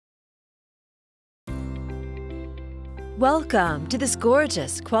Welcome to this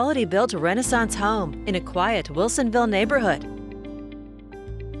gorgeous, quality-built Renaissance home in a quiet Wilsonville neighborhood.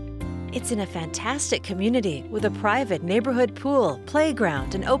 It's in a fantastic community with a private neighborhood pool,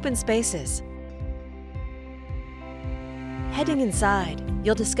 playground, and open spaces. Heading inside,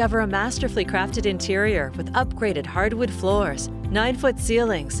 you'll discover a masterfully crafted interior with upgraded hardwood floors, 9-foot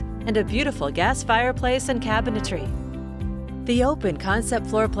ceilings, and a beautiful gas fireplace and cabinetry. The open concept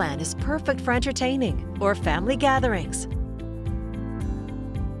floor plan is perfect for entertaining or family gatherings.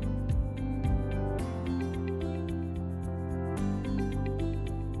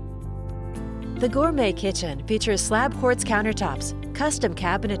 The gourmet kitchen features slab quartz countertops, custom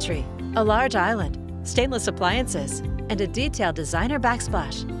cabinetry, a large island, stainless appliances, and a detailed designer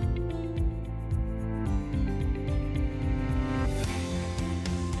backsplash.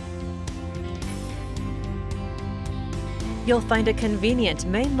 You'll find a convenient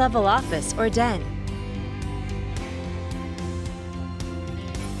main-level office or den.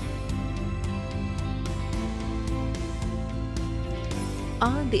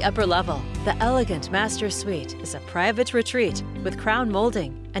 On the upper level, the elegant master suite is a private retreat with crown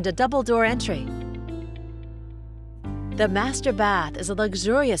molding and a double-door entry. The master bath is a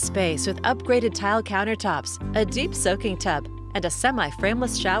luxurious space with upgraded tile countertops, a deep soaking tub, and a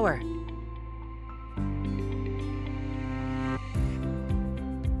semi-frameless shower.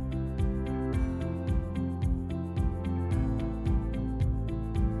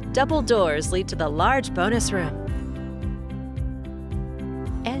 Double doors lead to the large bonus room.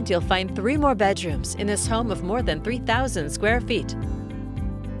 And you'll find 3 more bedrooms in this home of more than 3,000 square feet.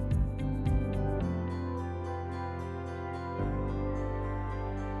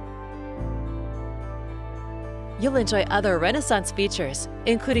 You'll enjoy other Renaissance features,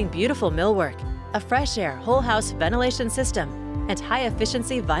 including beautiful millwork, a fresh air whole house ventilation system, and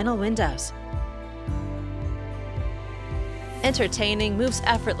high-efficiency vinyl windows. Entertaining moves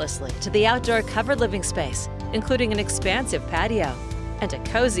effortlessly to the outdoor covered living space, including an expansive patio and a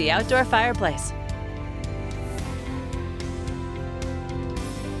cozy outdoor fireplace.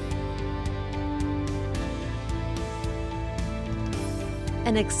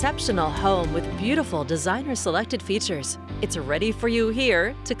 An exceptional home with beautiful designer-selected features. It's ready for you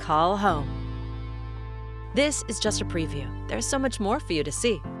here to call home. This is just a preview. There's so much more for you to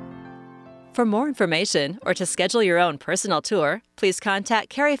see. For more information or to schedule your own personal tour, please contact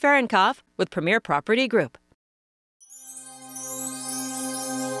Kari Fahrenkopf with Premier Property Group.